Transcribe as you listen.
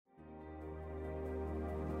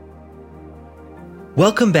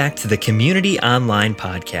Welcome back to the Community Online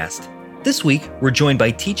Podcast. This week, we're joined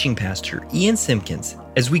by teaching pastor Ian Simpkins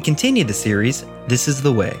as we continue the series, This is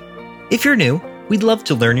the Way. If you're new, we'd love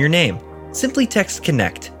to learn your name. Simply text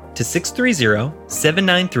CONNECT to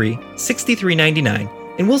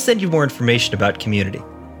 630-793-6399 and we'll send you more information about community.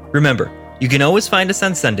 Remember, you can always find us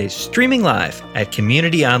on Sundays streaming live at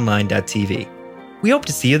communityonline.tv. We hope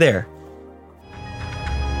to see you there.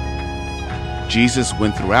 Jesus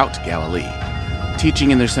went throughout Galilee,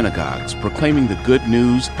 teaching in their synagogues, proclaiming the good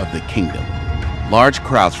news of the kingdom. Large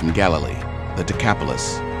crowds from Galilee, the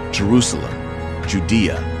Decapolis, Jerusalem,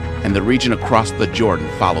 Judea, and the region across the Jordan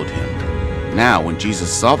followed him. Now, when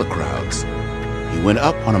Jesus saw the crowds, he went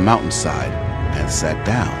up on a mountainside and sat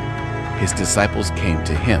down. His disciples came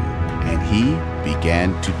to him, and he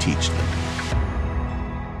began to teach them.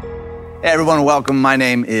 Hey everyone, welcome. My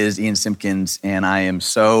name is Ian Simpkins, and I am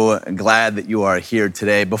so glad that you are here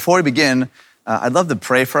today. Before we begin, I'd love to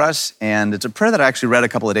pray for us, and it's a prayer that I actually read a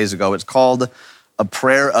couple of days ago. It's called A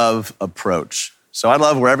Prayer of Approach. So I'd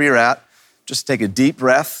love, wherever you're at, just take a deep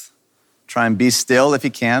breath, try and be still if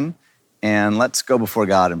you can, and let's go before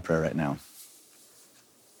God in prayer right now.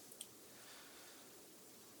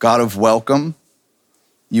 God of welcome,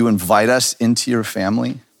 you invite us into your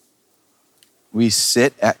family. We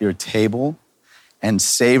sit at your table and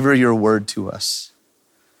savor your word to us.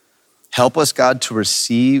 Help us, God, to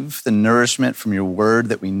receive the nourishment from your word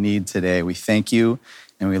that we need today. We thank you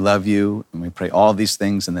and we love you and we pray all these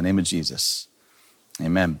things in the name of Jesus.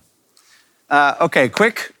 Amen. Okay,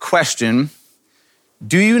 quick question.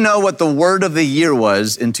 Do you know what the word of the year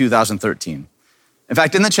was in 2013? In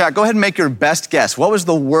fact, in the chat, go ahead and make your best guess. What was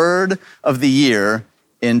the word of the year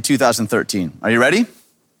in 2013? Are you ready?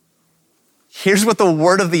 Here's what the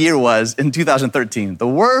word of the year was in 2013. The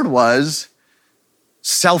word was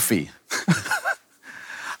selfie.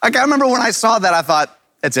 I remember when I saw that, I thought,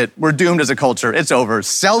 that's it. We're doomed as a culture. It's over.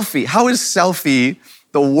 Selfie. How is selfie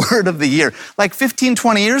the word of the year? Like 15,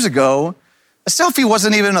 20 years ago, a selfie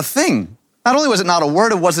wasn't even a thing. Not only was it not a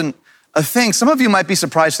word, it wasn't a thing. Some of you might be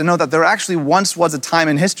surprised to know that there actually once was a time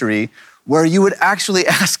in history where you would actually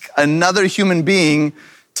ask another human being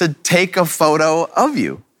to take a photo of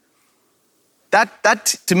you.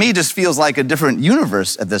 That to me just feels like a different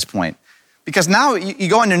universe at this point. Because now you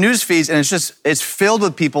go on your news feeds and it's filled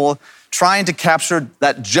with people trying to capture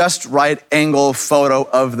that just right angle photo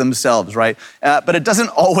of themselves, right? But it doesn't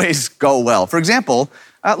always go well. For example,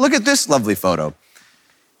 look at this lovely photo.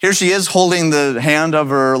 Here she is holding the hand of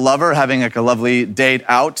her lover, having like a lovely date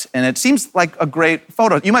out, and it seems like a great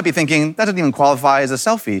photo. You might be thinking, that doesn't even qualify as a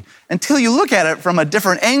selfie, until you look at it from a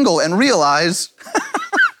different angle and realize,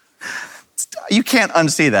 you can't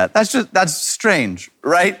unsee that. That's strange,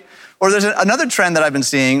 right? Or there's another trend that I've been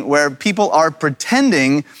seeing where people are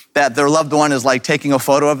pretending that their loved one is like taking a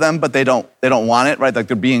photo of them, but they don't want it, right? Like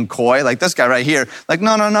they're being coy, like this guy right here. Like,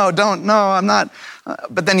 no, I'm not.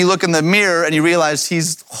 But then you look in the mirror and you realize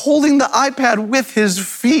he's holding the iPad with his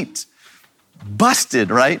feet. Busted,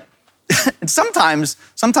 right? And sometimes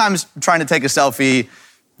trying to take a selfie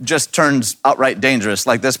just turns outright dangerous,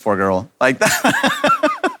 like this poor girl. Like that.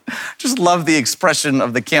 Just love the expression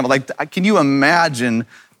of the camera. Like, can you imagine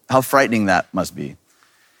how frightening that must be?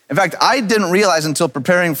 In fact, I didn't realize until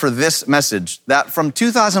preparing for this message that from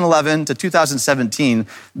 2011 to 2017,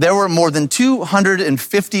 there were more than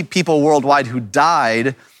 250 people worldwide who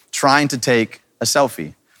died trying to take a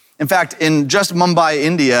selfie. In fact, in just Mumbai,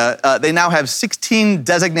 India, they now have 16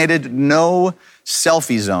 designated no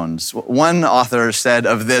selfie zones. One author said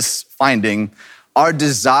of this finding, "Our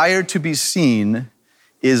desire to be seen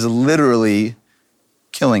is literally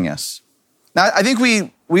killing us." Now, I think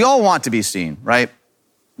we all want to be seen, right?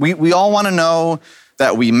 We all want to know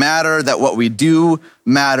that we matter, that what we do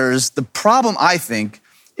matters. The problem, I think,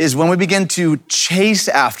 is when we begin to chase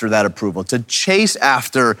after that approval, to chase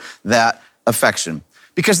after that affection.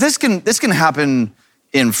 Because this can happen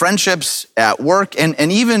in friendships, at work,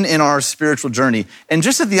 and even in our spiritual journey. And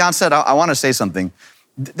just at the onset, I want to say something.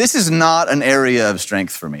 This is not an area of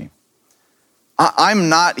strength for me. I'm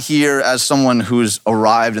not here as someone who's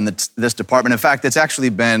arrived in this department. In fact, it's actually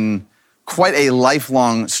been quite a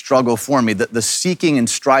lifelong struggle for me, the seeking and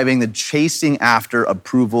striving, the chasing after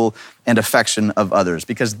approval and affection of others.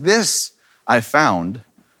 Because this, I found,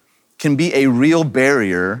 can be a real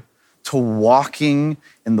barrier to walking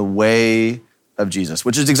in the way of Jesus,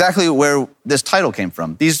 which is exactly where this title came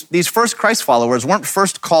from. These first Christ followers weren't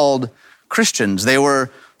first called Christians. They were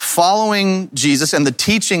following Jesus and the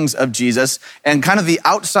teachings of Jesus, and kind of the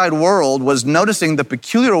outside world was noticing the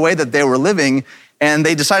peculiar way that they were living, and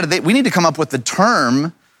they decided we need to come up with the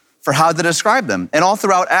term for how to describe them. And all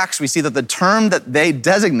throughout Acts, we see that the term that they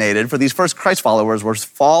designated for these first Christ followers was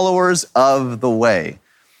followers of the way.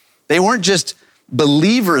 They weren't just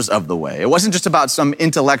believers of the way. It wasn't just about some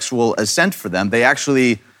intellectual assent for them. They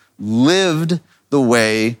actually lived the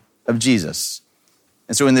way of Jesus.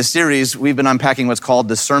 And so in this series, we've been unpacking what's called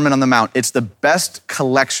the Sermon on the Mount. It's the best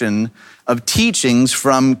collection of teachings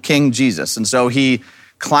from King Jesus. And so he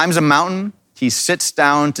climbs a mountain, he sits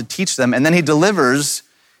down to teach them, and then he delivers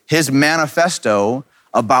his manifesto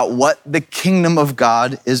about what the kingdom of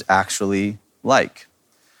God is actually like.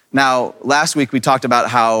 Now, last week we talked about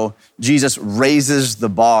how Jesus raises the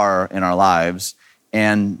bar in our lives,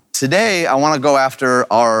 and today I want to go after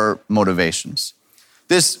our motivations.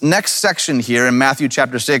 This next section here in Matthew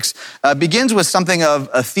chapter 6 begins with something of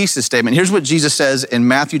a thesis statement. Here's what Jesus says in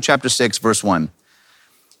Matthew chapter 6, verse 1.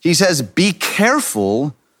 He says, "Be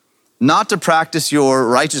careful not to practice your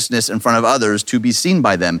righteousness in front of others to be seen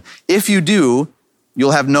by them. If you do,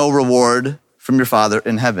 you'll have no reward from your Father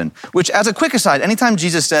in heaven." Which, as a quick aside, anytime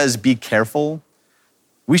Jesus says, be careful,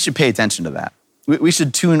 we should pay attention to that. We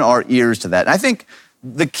should tune our ears to that. And I think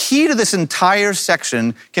the key to this entire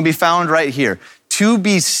section can be found right here. To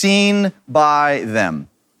be seen by them.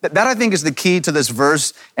 That I think is the key to this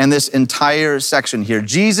verse and this entire section here.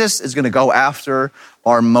 Jesus is going to go after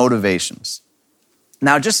our motivations.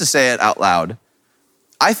 Now, just to say it out loud,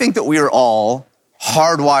 I think that we are all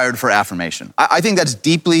hardwired for affirmation. I think that's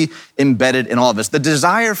deeply embedded in all of us. The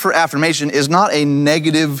desire for affirmation is not a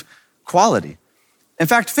negative quality. In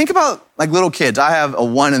fact, think about like little kids. I have a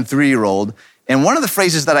 1 and 3-year-old, and one of the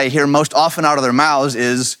phrases that I hear most often out of their mouths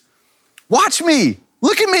is, "Watch me,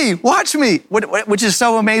 look at me, watch me," which is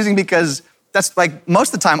so amazing because that's like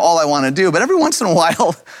most of the time all I want to do. But every once in a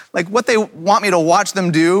while, like what they want me to watch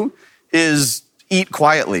them do is eat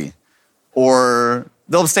quietly, or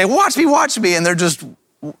they'll say, watch me, and they're just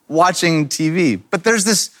watching TV. But there's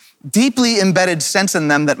this deeply embedded sense in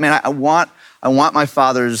them that, man, I want my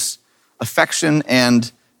Father's affection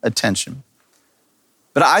and attention.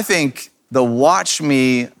 But I think the watch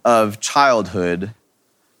me of childhood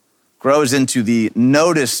grows into the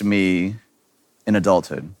notice me in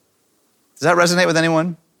adulthood. Does that resonate with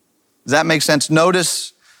anyone? Does that make sense?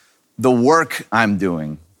 Notice the work I'm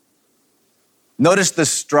doing. Notice the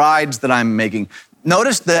strides that I'm making.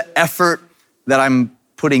 Notice the effort that I'm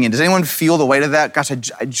putting in. Does anyone feel the weight of that? Gosh,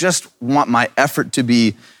 I just want my effort to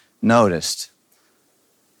be noticed.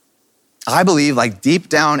 I believe, like deep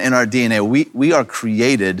down in our DNA, we are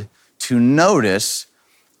created to notice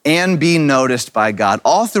and be noticed by God.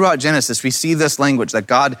 All throughout Genesis, we see this language that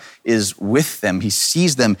God is with them. He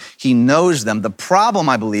sees them. He knows them. The problem,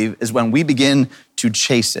 I believe, is when we begin to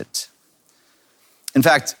chase it. In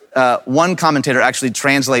fact, one commentator actually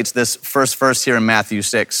translates this first verse here in Matthew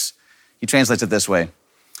 6. He translates it this way.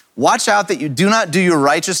 "Watch out that you do not do your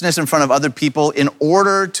righteousness in front of other people in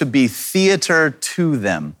order to be theater to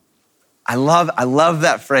them." I love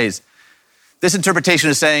that phrase. This interpretation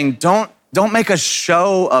is saying, don't make a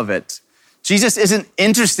show of it. Jesus isn't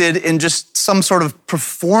interested in just some sort of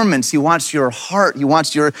performance. He wants your heart. He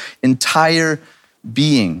wants your entire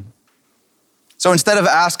being. So instead of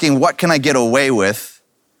asking, what can I get away with?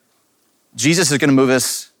 Jesus is going to move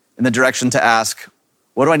us in the direction to ask,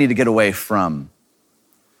 what do I need to get away from?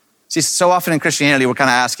 See, so often in Christianity, we're kind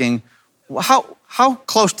of asking, how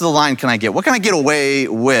close to the line can I get? What can I get away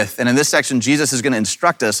with? And in this section, Jesus is going to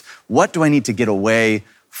instruct us, what do I need to get away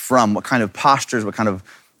from? What kind of postures, what kind of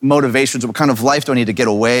motivations, what kind of life do I need to get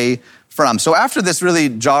away from? So after this really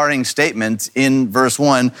jarring statement in verse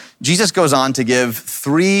 1, Jesus goes on to give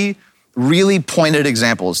 3 really pointed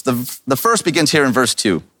examples. The first begins here in verse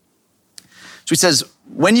 2. So he says,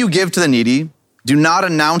 "When you give to the needy, do not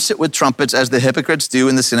announce it with trumpets as the hypocrites do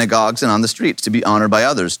in the synagogues and on the streets to be honored by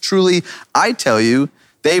others. Truly, I tell you,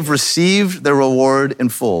 they've received their reward in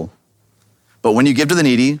full. But when you give to the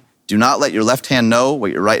needy, do not let your left hand know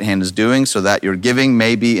what your right hand is doing, so that your giving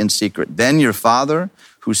may be in secret. Then your Father,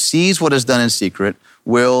 who sees what is done in secret,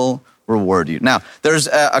 will reward you." Now, there's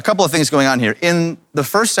a couple of things going on here. In the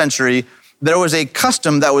first century, there was a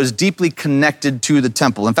custom that was deeply connected to the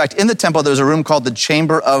temple. In fact, in the temple, there was a room called the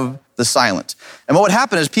Chamber of the Silent. And what would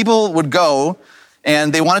happen is people would go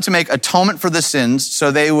and they wanted to make atonement for the sins, so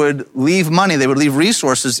they would leave money, they would leave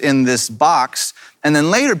resources in this box, and then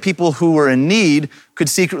later people who were in need could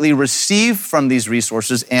secretly receive from these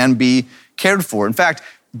resources and be cared for. In fact,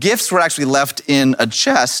 gifts were actually left in a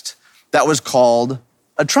chest that was called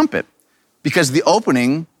a trumpet, because the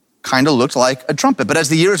opening kind of looked like a trumpet. But as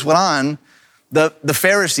the years went on, The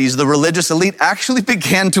Pharisees, the religious elite, actually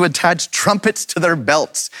began to attach trumpets to their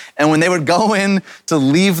belts. And when they would go in to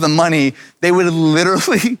leave the money, they would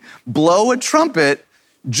literally blow a trumpet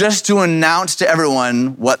just to announce to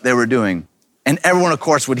everyone what they were doing. And everyone, of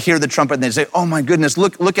course, would hear the trumpet and they'd say, oh my goodness,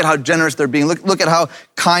 look at how generous they're being. Look at how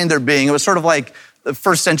kind they're being. It was sort of like the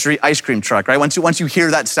first century ice cream truck, right? Once you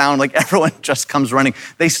hear that sound, like everyone just comes running.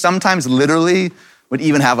 They sometimes literally would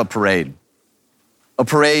even have a parade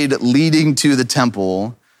leading to the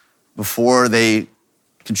temple before they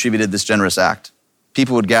contributed this generous act.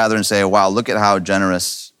 People would gather and say, wow, look at how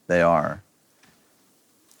generous they are.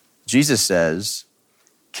 Jesus says,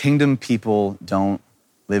 kingdom people don't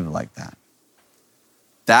live like that.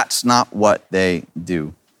 That's not what they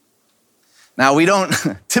do. Now, we don't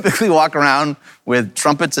typically walk around with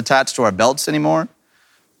trumpets attached to our belts anymore,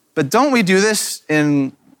 but don't we do this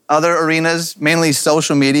in other arenas, mainly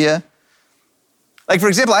social media? Like, for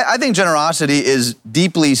example, I think generosity is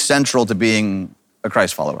deeply central to being a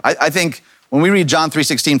Christ follower. I think when we read John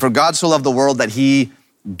 3:16, for God so loved the world that he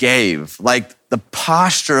gave, like the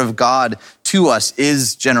posture of God to us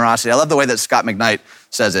is generosity. I love the way that Scott McKnight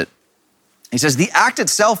says it. He says, the act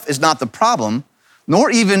itself is not the problem,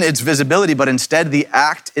 nor even its visibility, but instead the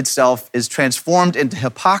act itself is transformed into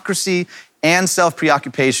hypocrisy and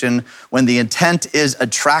self-preoccupation when the intent is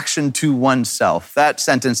attraction to oneself. That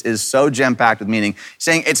sentence is so jam-packed with meaning,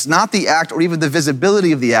 saying it's not the act or even the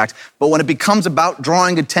visibility of the act, but when it becomes about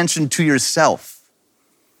drawing attention to yourself.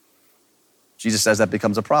 Jesus says that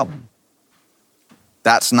becomes a problem.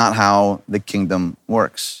 That's not how the kingdom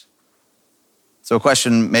works. So a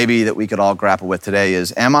question maybe that we could all grapple with today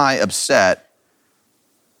is, am I upset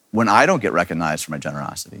when I don't get recognized for my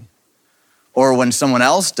generosity? Or when someone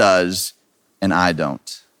else does and I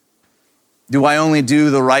don't? Do I only do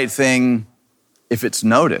the right thing if it's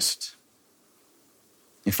noticed?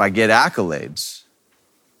 If I get accolades?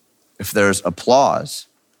 If there's applause?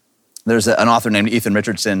 There's an author named Ethan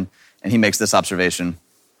Richardson, and he makes this observation.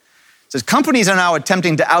 It says, companies are now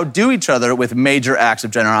attempting to outdo each other with major acts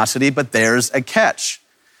of generosity, but there's a catch.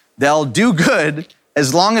 They'll do good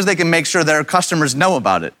as long as they can make sure their customers know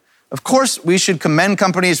about it. Of course, we should commend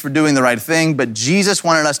companies for doing the right thing, but Jesus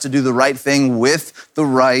wanted us to do the right thing with the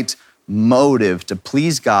right motive, to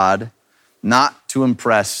please God, not to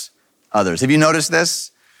impress others. Have you noticed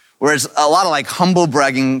this? Where it's a lot of like humble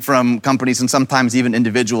bragging from companies and sometimes even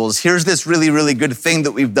individuals. Here's this really, really good thing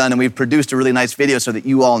that we've done, and we've produced a really nice video so that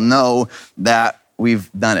you all know that we've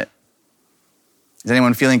done it. Is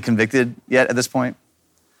anyone feeling convicted yet at this point?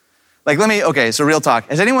 So real talk.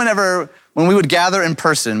 Has anyone ever, when we would gather in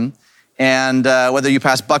person, and whether you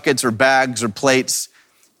pass buckets or bags or plates,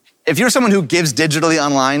 if you're someone who gives digitally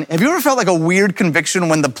online, have you ever felt like a weird conviction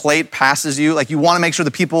when the plate passes you? Like you want to make sure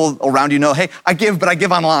the people around you know, hey, I give, but I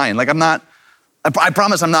give online. Like I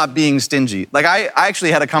promise I'm not being stingy. Like I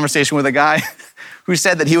actually had a conversation with a guy who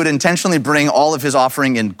said that he would intentionally bring all of his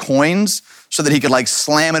offering in coins so that he could like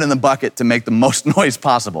slam it in the bucket to make the most noise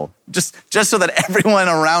possible. Just so that everyone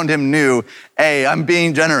around him knew, hey, I'm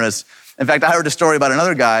being generous. In fact, I heard a story about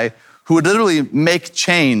another guy who would literally make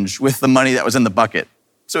change with the money that was in the bucket.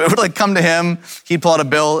 So it would like come to him, he'd pull out a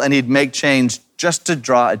bill and he'd make change just to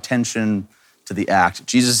draw attention to the act.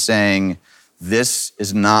 Jesus is saying, this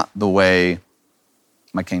is not the way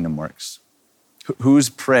my kingdom works. Whose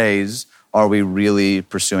praise are we really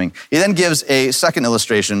pursuing? He then gives a second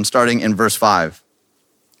illustration starting in verse 5.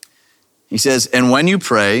 He says, and when you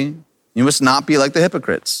pray, you must not be like the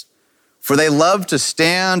hypocrites, for they love to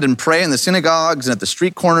stand and pray in the synagogues and at the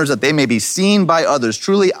street corners that they may be seen by others.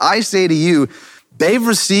 Truly, I say to you, they've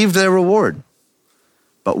received their reward.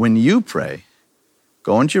 But when you pray,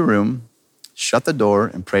 go into your room, shut the door,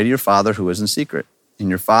 and pray to your Father who is in secret. And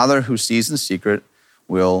your Father who sees in secret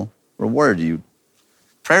will reward you.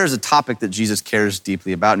 Prayer is a topic that Jesus cares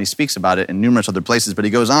deeply about, and he speaks about it in numerous other places. But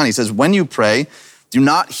he goes on, he says, when you pray, do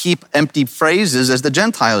not heap empty phrases as the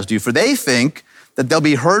Gentiles do, for they think that they'll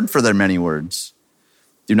be heard for their many words.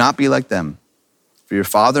 Do not be like them, for your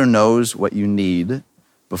Father knows what you need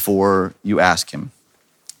before you ask him.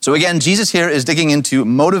 So again, Jesus here is digging into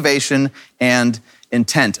motivation and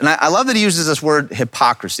intent. And I love that he uses this word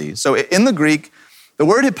hypocrisy. So in the Greek, the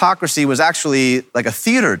word hypocrisy was actually like a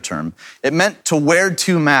theater term. It meant to wear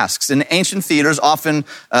two masks. In ancient theaters, often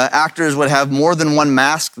actors would have more than one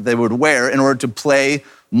mask that they would wear in order to play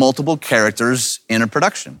multiple characters in a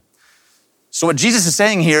production. So what Jesus is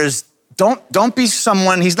saying here is, don't be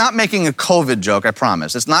someone, he's not making a COVID joke, I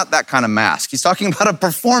promise. It's not that kind of mask. He's talking about a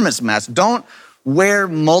performance mask. Don't wear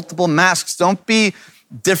multiple masks. Don't be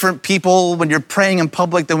different people when you're praying in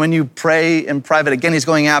public than when you pray in private. Again, he's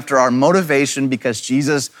going after our motivation because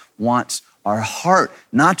Jesus wants our heart,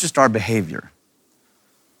 not just our behavior,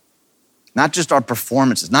 not just our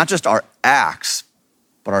performances, not just our acts,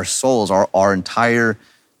 but our souls, our entire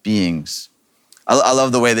beings. I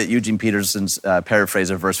love the way that Eugene Peterson's paraphrase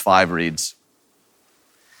of verse 5 reads.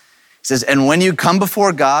 He says, and when you come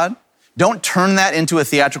before God, don't turn that into a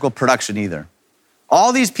theatrical production either.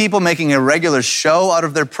 All these people making a regular show out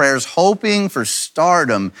of their prayers, hoping for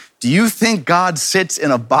stardom. Do you think God sits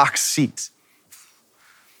in a box seat?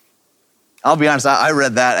 I'll be honest, I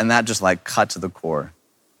read that and that just like cut to the core.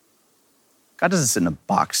 God doesn't sit in a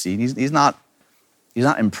box seat. He's not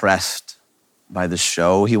impressed by the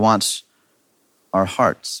show. He wants our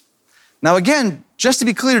hearts. Now again, just to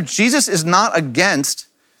be clear, Jesus is not against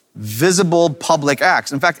visible public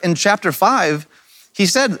acts. In fact, in chapter 5, he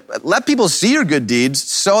said, let people see your good deeds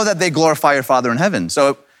so that they glorify your Father in heaven.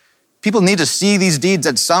 So people need to see these deeds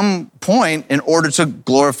at some point in order to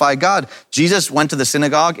glorify God. Jesus went to the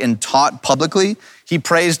synagogue and taught publicly. He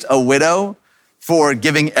praised a widow for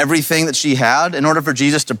giving everything that she had. In order for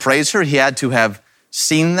Jesus to praise her, he had to have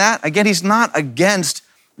seen that. Again, he's not against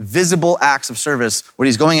visible acts of service. What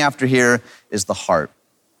he's going after here is the heart.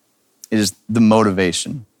 It is the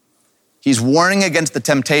motivation. He's warning against the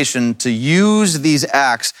temptation to use these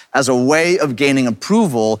acts as a way of gaining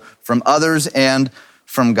approval from others and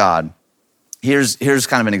from God. Here's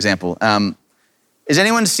kind of an example. Has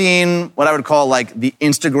anyone seen what I would call like the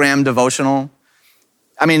Instagram devotional?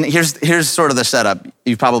 I mean, here's sort of the setup.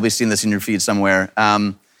 You've probably seen this in your feed somewhere.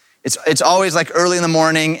 It's always like early in the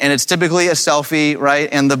morning, and it's typically a selfie, right?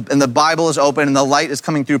 And the Bible is open, and the light is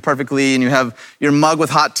coming through perfectly, and you have your mug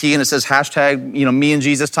with hot tea, and it says hashtag, me and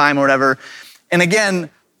Jesus time or whatever. And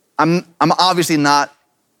again, I'm obviously not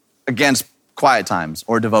against quiet times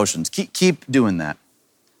or devotions. Keep doing that.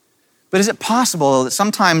 But is it possible that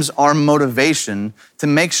sometimes our motivation to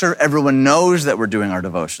make sure everyone knows that we're doing our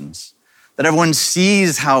devotions, that everyone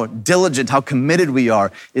sees how diligent, how committed we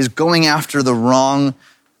are, is going after the wrong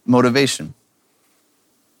motivation?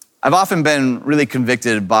 I've often been really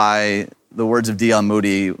convicted by the words of D.L.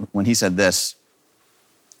 Moody when he said this.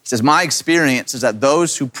 He says, my experience is that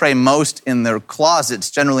those who pray most in their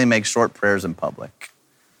closets generally make short prayers in public.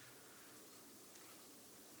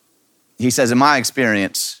 He says, in my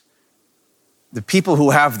experience, the people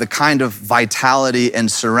who have the kind of vitality and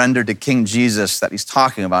surrender to King Jesus that he's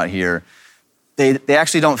talking about here, they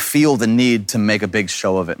actually don't feel the need to make a big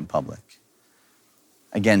show of it in public.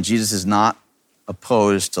 Again, Jesus is not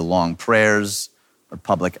opposed to long prayers or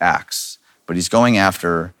public acts, but he's going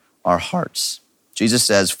after our hearts. Jesus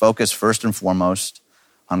says, focus first and foremost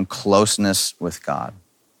on closeness with God.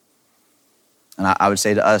 And I would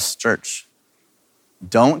say to us, church,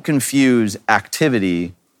 don't confuse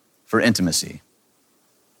activity for intimacy.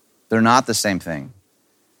 They're not the same thing.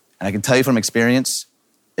 And I can tell you from experience,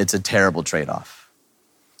 it's a terrible trade-off.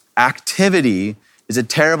 Activity is a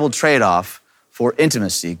terrible trade-off for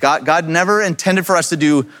intimacy. God never intended for us to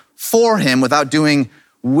do for him without doing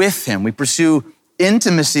with him. We pursue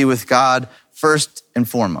intimacy with God first and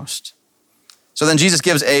foremost. So then Jesus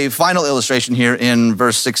gives a final illustration here in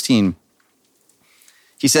verse 16.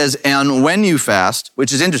 He says, and when you fast,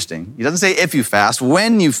 which is interesting. He doesn't say if you fast.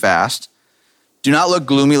 When you fast, do not look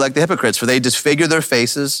gloomy like the hypocrites, for they disfigure their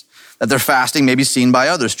faces, that their fasting may be seen by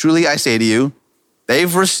others. Truly, I say to you,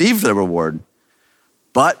 they've received their reward.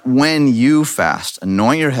 But when you fast,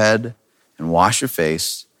 anoint your head and wash your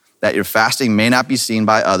face, that your fasting may not be seen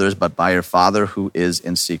by others, but by your Father who is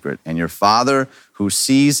in secret. And your Father who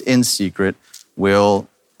sees in secret will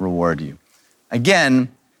reward you. Again,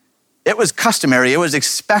 it was customary, it was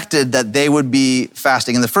expected that they would be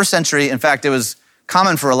fasting. In the first century, in fact, it was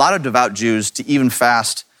common for a lot of devout Jews to even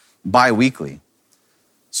fast bi-weekly.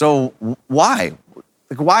 So why?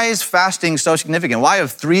 Why is fasting so significant? Why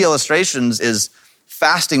of three illustrations is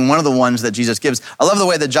fasting one of the ones that Jesus gives? I love the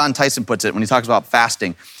way that John Tyson puts it when he talks about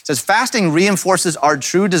fasting. He says, fasting reinforces our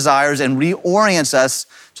true desires and reorients us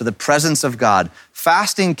to the presence of God.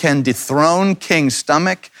 Fasting can dethrone King's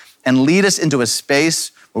stomach and lead us into a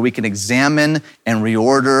space where we can examine and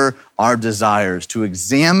reorder our desires. To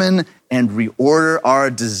examine and reorder our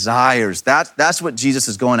desires. That's what Jesus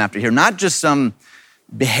is going after here. Not just some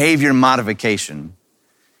behavior modification.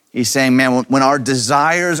 He's saying, man, when our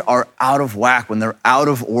desires are out of whack, when they're out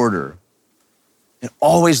of order, it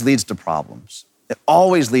always leads to problems. It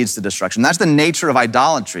always leads to destruction. That's the nature of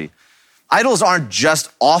idolatry. Idols aren't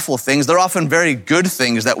just awful things. They're often very good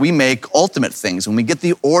things that we make ultimate things. When we get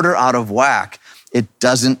the order out of whack, it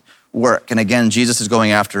doesn't work. And again, Jesus is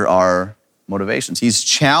going after our motivations. He's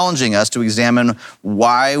challenging us to examine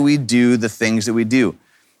why we do the things that we do.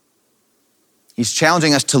 He's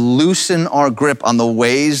challenging us to loosen our grip on the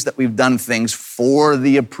ways that we've done things for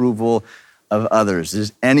the approval of others.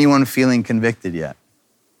 Is anyone feeling convicted yet?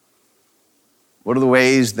 What are the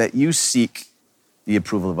ways that you seek the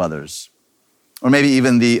approval of others? Or maybe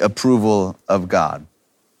even the approval of God?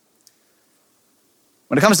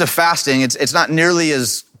 When it comes to fasting, it's not nearly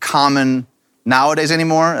as common nowadays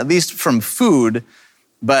anymore, at least from food,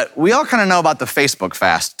 but we all kind of know about the Facebook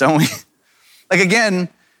fast, don't we? Like again,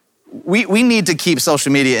 we need to keep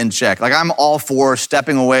social media in check. Like I'm all for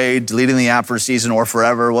stepping away, deleting the app for a season or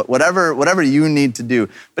forever, whatever you need to do.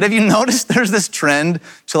 But have you noticed there's this trend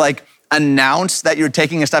to like announce that you're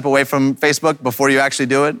taking a step away from Facebook before you actually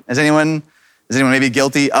do it? Is anyone maybe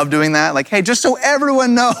guilty of doing that? Like, hey, just so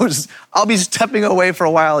everyone knows, I'll be stepping away for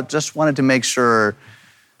a while. I just wanted to make sure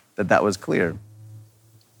that was clear.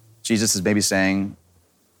 Jesus is maybe saying,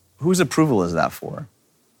 whose approval is that for?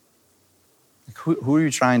 Who are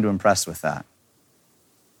you trying to impress with that?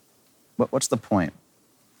 What's the point?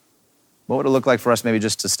 What would it look like for us maybe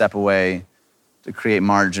just to step away, to create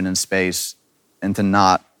margin and space, and to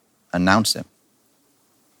not announce it?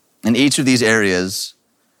 In each of these areas,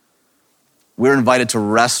 we're invited to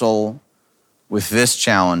wrestle with this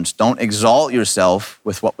challenge. Don't exalt yourself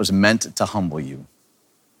with what was meant to humble you.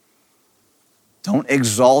 Don't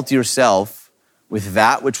exalt yourself with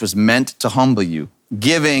that which was meant to humble you.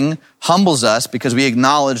 Giving humbles us because we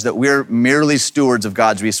acknowledge that we're merely stewards of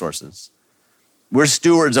God's resources. We're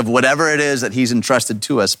stewards of whatever it is that he's entrusted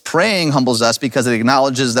to us. Praying humbles us because it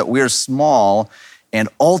acknowledges that we're small and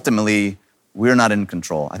ultimately we're not in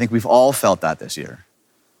control. I think we've all felt that this year.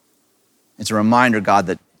 It's a reminder, God,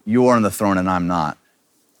 that you're on the throne and I'm not.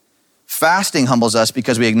 Fasting humbles us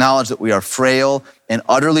because we acknowledge that we are frail and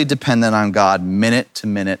utterly dependent on God minute to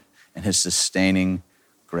minute and his sustaining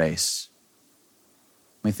grace.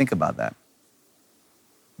 I mean, think about that.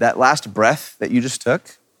 That last breath that you just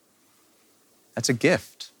took, that's a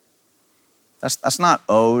gift. That's not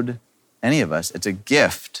owed any of us. It's a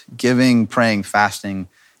gift. Giving, praying, fasting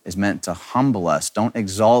is meant to humble us. Don't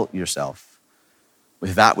exalt yourself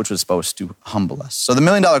with that which was supposed to humble us. So the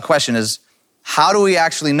million-dollar question is, how do we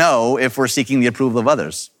actually know if we're seeking the approval of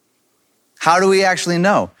others? How do we actually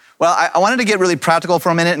know? Well, I wanted to get really practical for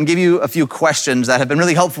a minute and give you a few questions that have been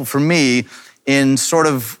really helpful for me in sort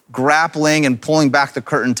of grappling and pulling back the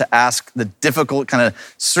curtain to ask the difficult kind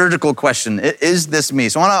of surgical question, is this me?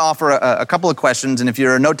 So I want to offer a couple of questions, and if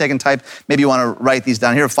you're a note-taking type, maybe you want to write these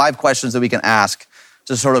down. Here are 5 questions that we can ask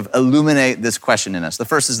to sort of illuminate this question in us. The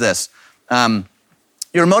first is this.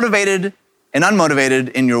 You're motivated and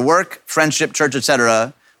unmotivated in your work, friendship, church,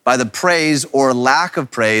 etc., by the praise or lack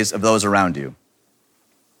of praise of those around you.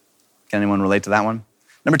 Can anyone relate to that one?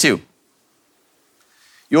 Number 2.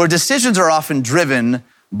 Your decisions are often driven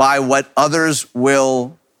by what others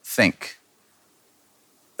will think.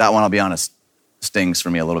 That one, I'll be honest, stings for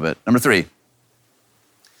me a little bit. Number 3,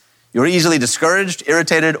 you're easily discouraged,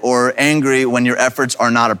 irritated, or angry when your efforts are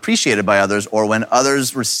not appreciated by others or when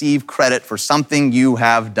others receive credit for something you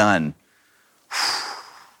have done.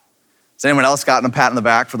 Has anyone else gotten a pat on the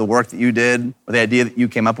back for the work that you did or the idea that you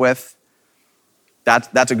came up with?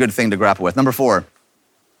 That's a good thing to grapple with. Number 4,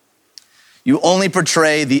 you only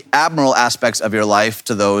portray the admirable aspects of your life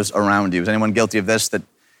to those around you. Is anyone guilty of this? That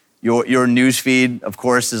your news feed, of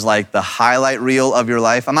course, is like the highlight reel of your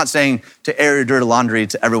life. I'm not saying to air your dirty laundry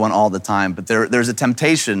to everyone all the time, but there's a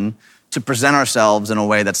temptation to present ourselves in a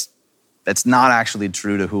way that's not actually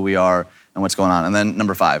true to who we are and what's going on. And then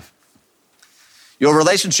number 5, your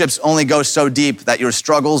relationships only go so deep that your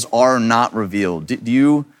struggles are not revealed. Do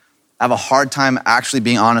you have a hard time actually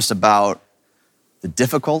being honest about the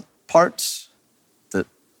difficult parts, the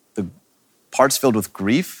parts filled with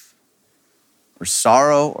grief or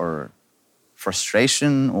sorrow or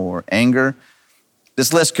frustration or anger?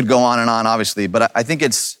 This list could go on and on, obviously, but I think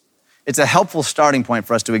it's a helpful starting point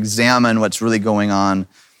for us to examine what's really going on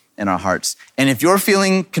in our hearts. And if you're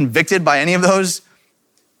feeling convicted by any of those,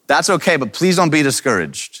 that's okay, but please don't be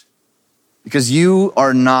discouraged because you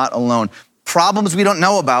are not alone. Problems we don't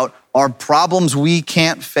know about are problems we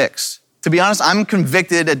can't fix. To be honest, I'm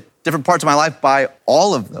convicted at different parts of my life by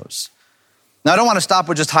all of those. Now, I don't want to stop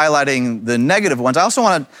with just highlighting the negative ones. I also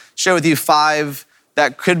want to share with you 5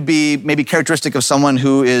 that could be maybe characteristic of someone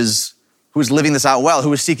who is living this out well,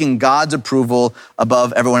 who is seeking God's approval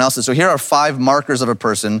above everyone else's. So here are 5 markers of a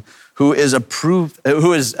person who is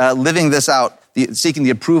living this out, seeking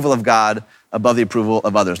the approval of God above the approval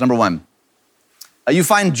of others. Number 1, you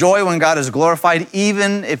find joy when God is glorified,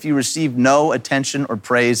 even if you receive no attention or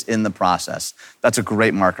praise in the process. That's a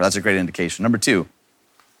great marker. That's a great indication. Number 2,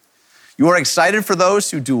 You are excited for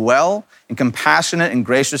those who do well and compassionate and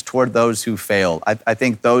gracious toward those who fail. I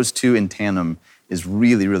think those two in tandem is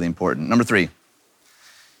really, really important. Number 3,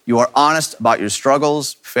 you are honest about your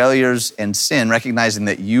struggles, failures, and sin, recognizing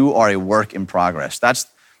that you are a work in progress. That's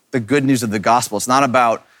the good news of the gospel. It's not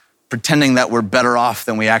about pretending that we're better off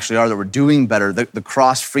than we actually are, that we're doing better. The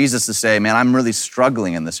cross frees us to say, man, I'm really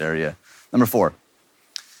struggling in this area. Number 4,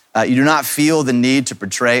 you do not feel the need to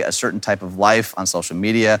portray a certain type of life on social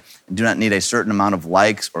media and do not need a certain amount of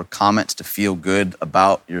likes or comments to feel good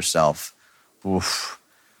about yourself. Oof,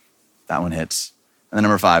 that one hits. And then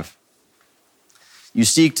number 5, you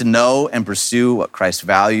seek to know and pursue what Christ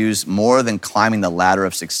values more than climbing the ladder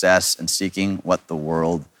of success and seeking what the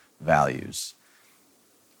world values.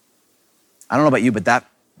 I don't know about you, but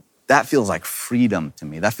that feels like freedom to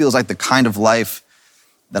me. That feels like the kind of life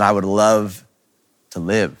that I would love to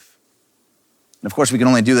live. And of course, we can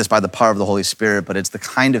only do this by the power of the Holy Spirit, but it's the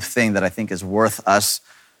kind of thing that I think is worth us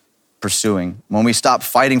pursuing. When we stop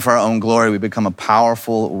fighting for our own glory, we become a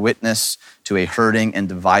powerful witness to a hurting and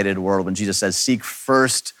divided world. When Jesus says, seek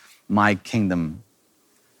first my kingdom,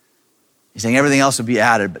 he's saying everything else will be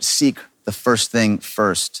added, but seek the first thing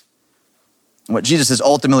first. And what Jesus is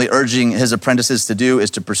ultimately urging his apprentices to do is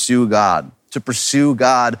to pursue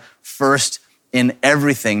God first in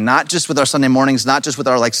everything, not just with our Sunday mornings, not just with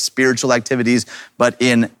our spiritual activities, but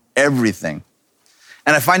in everything.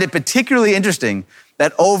 And I find it particularly interesting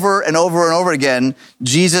that over and over and over again,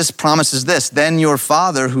 Jesus promises this: then your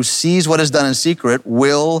Father who sees what is done in secret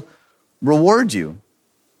will reward you.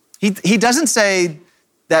 He doesn't say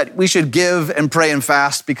that we should give and pray and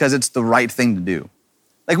fast because it's the right thing to do.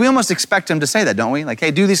 We almost expect him to say that, don't we?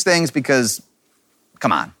 Hey, do these things because,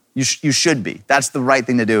 come on, you should be. That's the right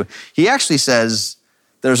thing to do. He actually says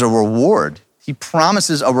there's a reward. He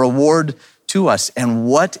promises a reward to us. And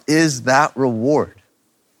what is that reward?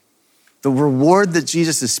 The reward that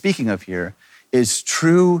Jesus is speaking of here is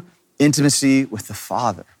true intimacy with the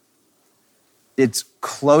Father. It's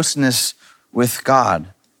closeness with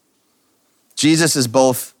God. Jesus is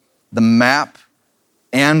both the map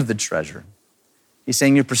and the treasure. He's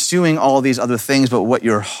saying you're pursuing all these other things, but what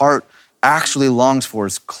your heart actually longs for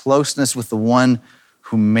is closeness with the one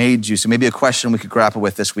who made you. So maybe a question we could grapple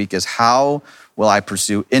with this week is, how will I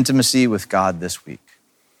pursue intimacy with God this week?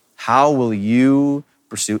 How will you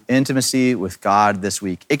pursue intimacy with God this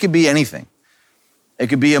week? It could be anything. It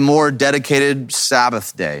could be a more dedicated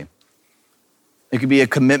Sabbath day. It could be a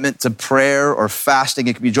commitment to prayer or fasting.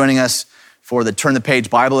 It could be joining us for the Turn the Page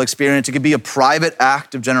Bible experience. It could be a private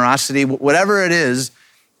act of generosity. Whatever it is,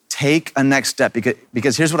 take a next step,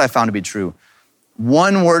 because here's what I found to be true.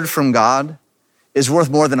 One word from God is worth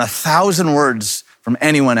more than 1,000 words from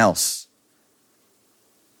anyone else.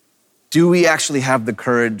 Do we actually have the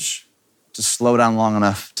courage to slow down long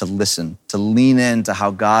enough to listen, to lean into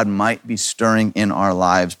how God might be stirring in our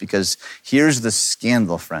lives? Because here's the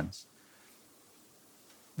scandal, friends.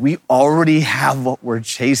 We already have what we're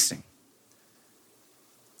chasing.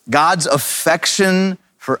 God's affection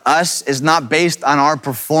for us is not based on our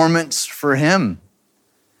performance for him.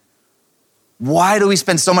 Why do we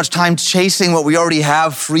spend so much time chasing what we already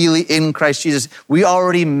have freely in Christ Jesus? We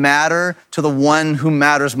already matter to the one who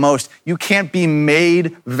matters most. You can't be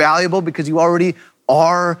made valuable because you already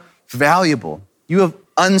are valuable. You have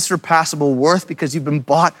unsurpassable worth because you've been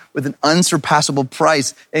bought with an unsurpassable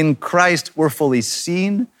price. In Christ, we're fully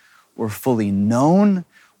seen, we're fully known,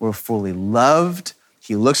 we're fully loved.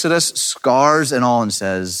 He looks at us, scars and all, and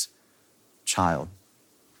says, child,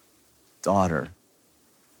 daughter,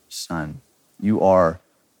 son, you are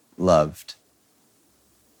loved.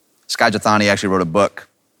 Skye Jethani actually wrote a book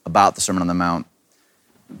about the Sermon on the Mount,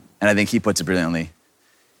 and I think he puts it brilliantly. He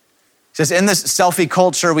says, in this selfie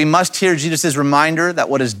culture, we must hear Jesus' reminder that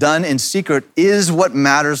what is done in secret is what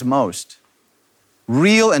matters most.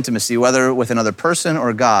 Real intimacy, whether with another person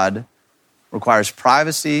or God, requires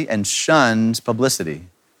privacy and shuns publicity.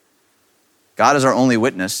 God is our only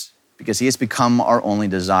witness because he has become our only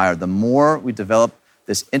desire. The more we develop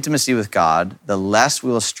this intimacy with God, the less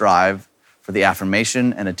we will strive for the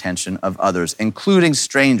affirmation and attention of others, including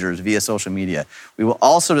strangers via social media. We will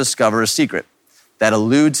also discover a secret that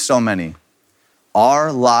eludes so many.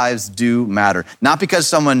 Our lives do matter. Not because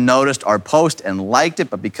someone noticed our post and liked it,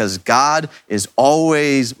 but because God is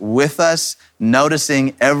always with us,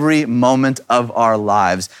 noticing every moment of our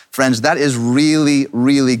lives. Friends, that is really,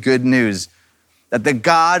 really good news. That the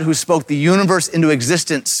God who spoke the universe into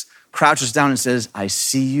existence crouches down and says, I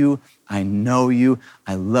see you, I know you,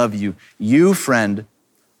 I love you. You, friend,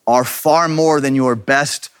 are far more than your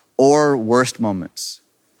best or worst moments.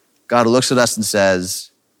 God looks at us and says,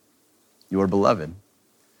 you are beloved.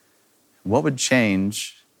 What would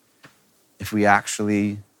change if we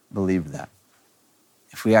actually believed that?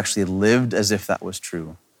 If we actually lived as if that was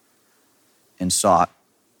true and sought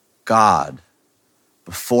God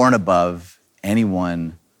before and above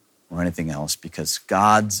anyone or anything else, because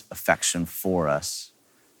God's affection for us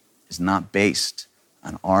is not based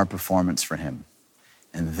on our performance for him.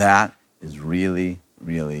 And that is really,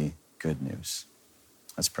 really good news.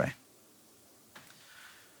 Let's pray.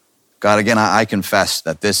 God, again, I confess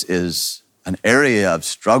that this is an area of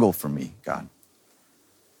struggle for me, God.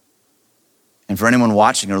 And for anyone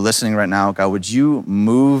watching or listening right now, God, would you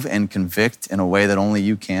move and convict in a way that only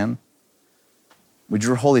you can? Would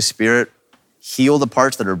your Holy Spirit heal the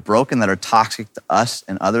parts that are broken, that are toxic to us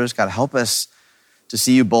and others? God, help us to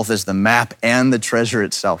see you both as the map and the treasure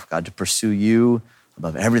itself, God, to pursue you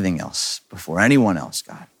above everything else, before anyone else,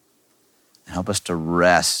 God. And help us to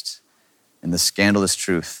rest in the scandalous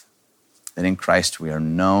truth that in Christ we are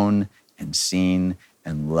known and seen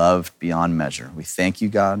and loved beyond measure. We thank you,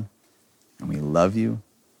 God, and we love you,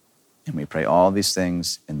 and we pray all these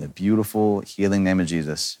things in the beautiful, healing name of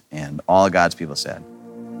Jesus, and all God's people said,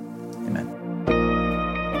 amen.